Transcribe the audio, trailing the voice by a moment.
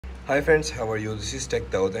Hi friends, how are you? This is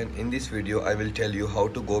Tech and in this video I will tell you how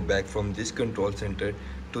to go back from this control center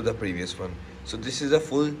to the previous one. So this is a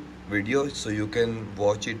full video so you can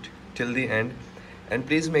watch it till the end, and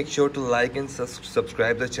please make sure to like and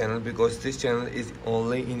subscribe the channel because this channel is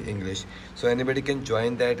only in English, so anybody can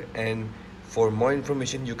join that, and for more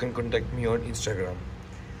information you can contact me on Instagram.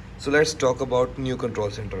 So let's talk about new control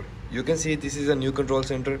center. You can see this is a new control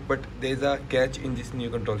center, but there is a catch in this new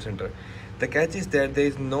control center. The catch is that there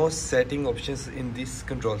is no setting options in this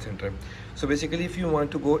control center. So basically if you want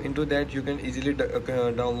to go into that, you can easily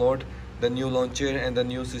download the new launcher and the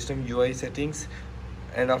new system UI settings,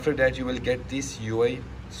 and after that you will get this UI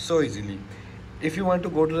so easily. If you want to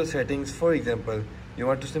go to the settings, for example, you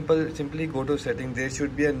want to simply go to settings, there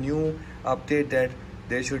should be a new update that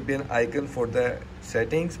there should be an icon for the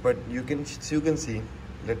settings, but you can see,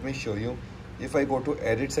 let me show you. If I go to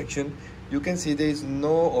edit section, you can see there is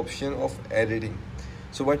no option of editing.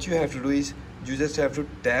 So what you have to do is you just have to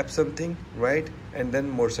tap something, right, and then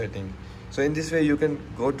more setting. So in this way you can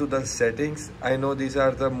go to the settings. I know these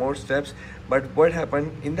are the more steps, but what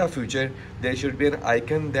happened in the future, there should be an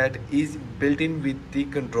icon that is built in with the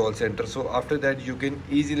control center. So after that you can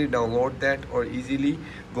easily download that or easily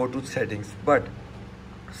go to settings. But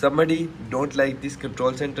somebody don't like this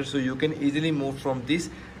control center, so you can easily move from this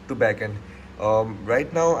to backend.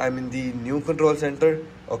 Right now I'm in the new control center.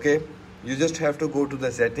 Okay, you just have to go to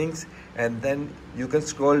the settings and then you can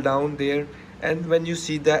scroll down there, and when you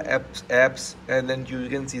see the apps and then you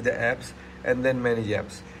can see the apps and then manage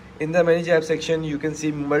apps. In the manage apps section you can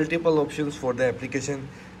see multiple options for the application.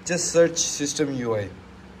 Just search system UI.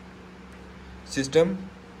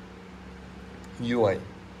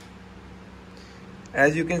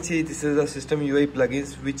 As you can see, this is a system UI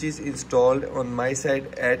plugins which is installed on my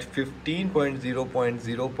side at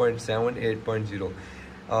 15.0.0.78.0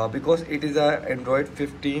 because it is a Android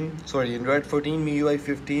 14 MIUI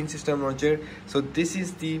 15 system launcher. So this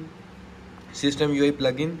is the system UI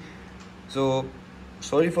plugin. So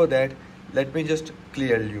sorry for that, let me just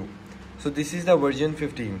clear you. So this is the version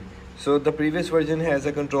 15. So the previous version has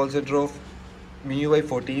a control center of MIUI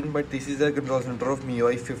 14, but this is a control center of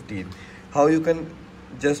MIUI 15. How you can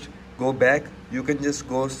just go back? You can just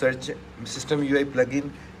go search system UI plugin,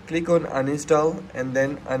 click on uninstall and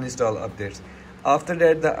then uninstall updates. After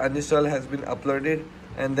that the uninstall has been uploaded,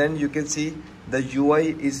 and then you can see the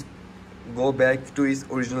UI is go back to its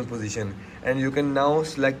original position, and you can now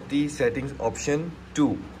select the settings option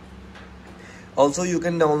 2. Also you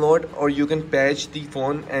can download or you can patch the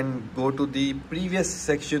phone and go to the previous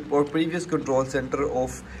section or previous control center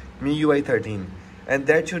of MIUI 13, and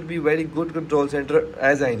that should be very good control center,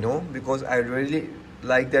 as I know, because I really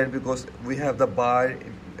like that, because we have the bar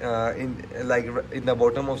in the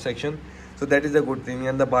bottom of section. So that is a good thing,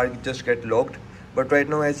 and the bar just get locked. But right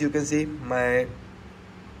now, as you can see, my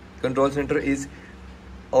control center is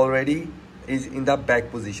already in the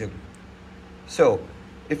back position. So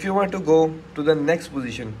if you want to go to the next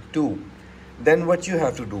position 2, then what you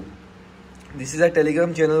have to do, this is a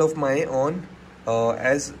Telegram channel of my own.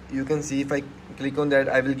 As you can see, if I click on that,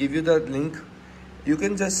 I will give you the link. You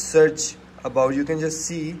can just search about, you can just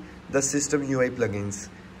see the system UI plugins.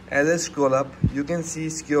 As I scroll up, you can see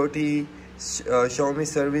security, Xiaomi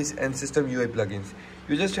service and system UI plugins.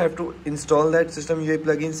 You just have to install that system UI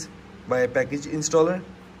plugins by a package installer.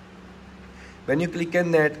 When you click on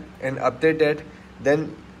that and update that,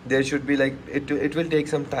 then there should be like it will take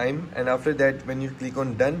some time, and after that when you click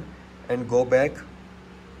on done and go back,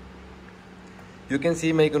 you can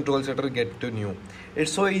see my control center get to new.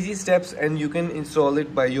 It's so easy steps, and you can install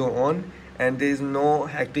it by your own, and there is no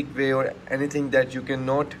hectic way or anything that you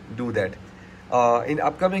cannot do that. In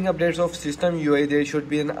upcoming updates of system UI, there should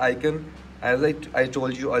be an icon, as I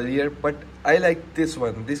told you earlier, but I like this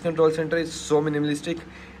one. This control center is so minimalistic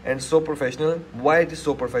and so professional. Why it is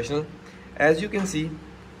so professional? As you can see,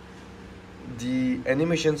 the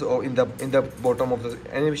animations or in the bottom of the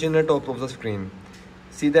animation at top of the screen,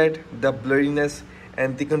 see that the blurriness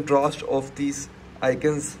and the contrast of these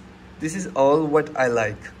icons, this is all what I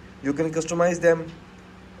like. You can customize them.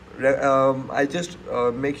 I just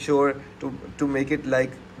make sure to make it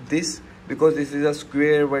like this, because this is a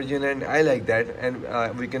square version and I like that, and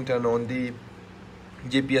we can turn on the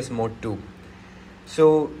GPS mode too.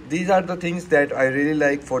 So these are the things that I really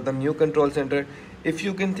like for the new control center. If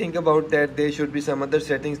you can think about that, there should be some other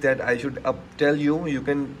settings that I should tell you. You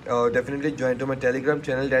can definitely join to my Telegram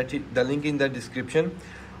channel, the link in the description.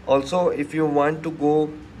 Also, if you want to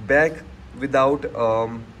go back without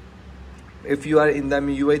if you are in the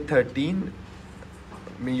MIUI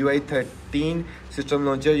 13 system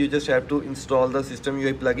launcher, you just have to install the system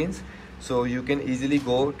UI plugins. so you can easily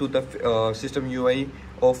go to the system UI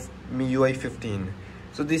of MIUI 15.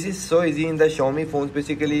 So this is so easy in the Xiaomi phones,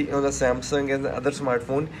 basically on the Samsung and the other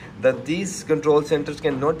smartphone, that these control centers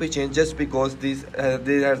cannot be changed just because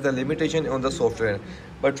there is the limitation on the software.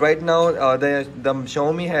 But right now the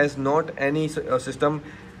Xiaomi has not any system.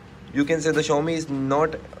 You can say the Xiaomi is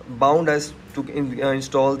not bound us to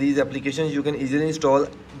install these applications. You can easily install,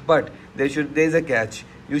 but there is a catch.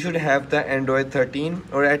 You should have the Android 13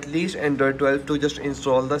 or at least Android 12 to just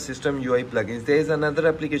install the system UI plugins. There is another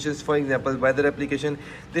applications, for example weather application.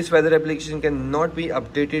 This weather application cannot be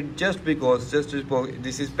updated just because this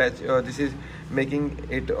is making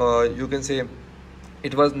it you can say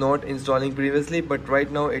it was not installing previously, but right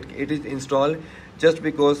now it is installed just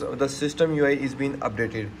because the system UI is being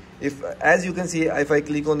updated. If, as you can see, if I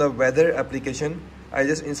click on the weather application, I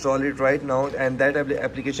just install it right now, and that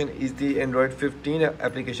application is the Android 15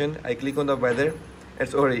 application. I click on the weather,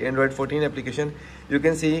 sorry, Android 14 application. You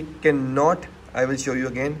can see cannot, I will show you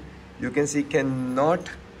again. You can see cannot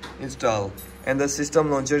install, and the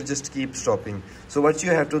system launcher just keeps stopping. So what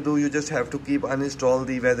you have to do, you just have to keep uninstall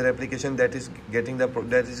the weather application that is giving the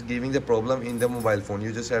problem in the mobile phone.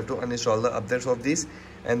 You just have to uninstall the updates of this,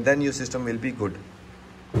 and then your system will be good.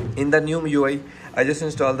 In the new UI, I just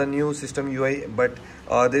installed the new system UI, but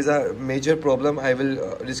there's a major problem I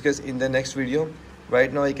will discuss in the next video.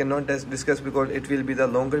 Right now I cannot discuss because it will be the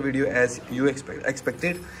longer video as you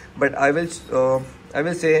expected. But I will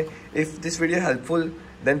say, if this video helpful,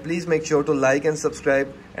 then please make sure to like and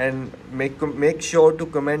subscribe, and make sure to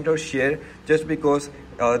comment or share, just because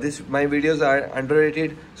my videos are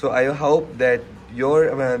underrated. So I hope that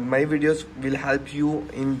my videos will help you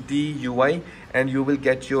in the UI, and you will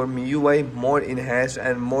get your MIUI more enhanced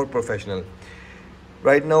and more professional.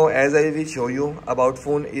 Right now, as I will show you about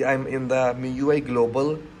phone, I'm in the MIUI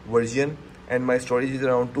global version, and my storage is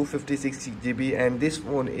around 256 GB, and this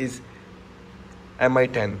phone is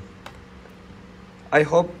Mi10. I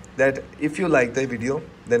hope that if you like the video,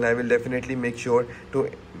 then I will definitely make sure to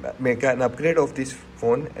make an upgrade of this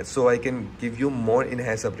phone, so I can give you more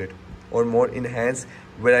enhanced update or more enhanced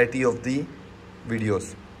variety of the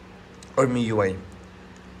videos or MIUI.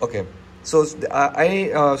 Okay, so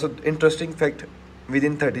so interesting fact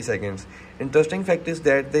within 30 seconds. Interesting fact is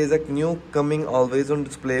that there is a new coming always on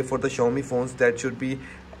display for the Xiaomi phones that should be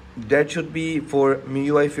for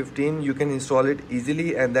MIUI 15. You can install it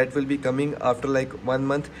easily, and that will be coming after like 1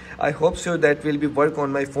 month. I hope so that will be work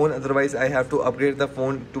on my phone. Otherwise I have to upgrade the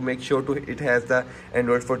phone to make sure it has the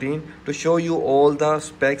Android 14 to show you all the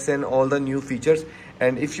specs and all the new features.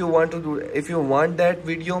 And if you want that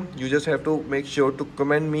video, you just have to make sure to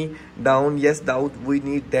comment me down, yes Daud, we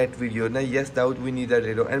need that video. Now yes Daud, we need that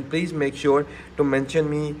video. And please make sure to mention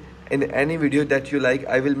me in any video that you like.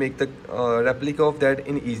 I will make the replica of that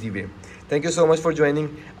in easy way. Thank you so much for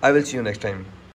joining. I will see you next time.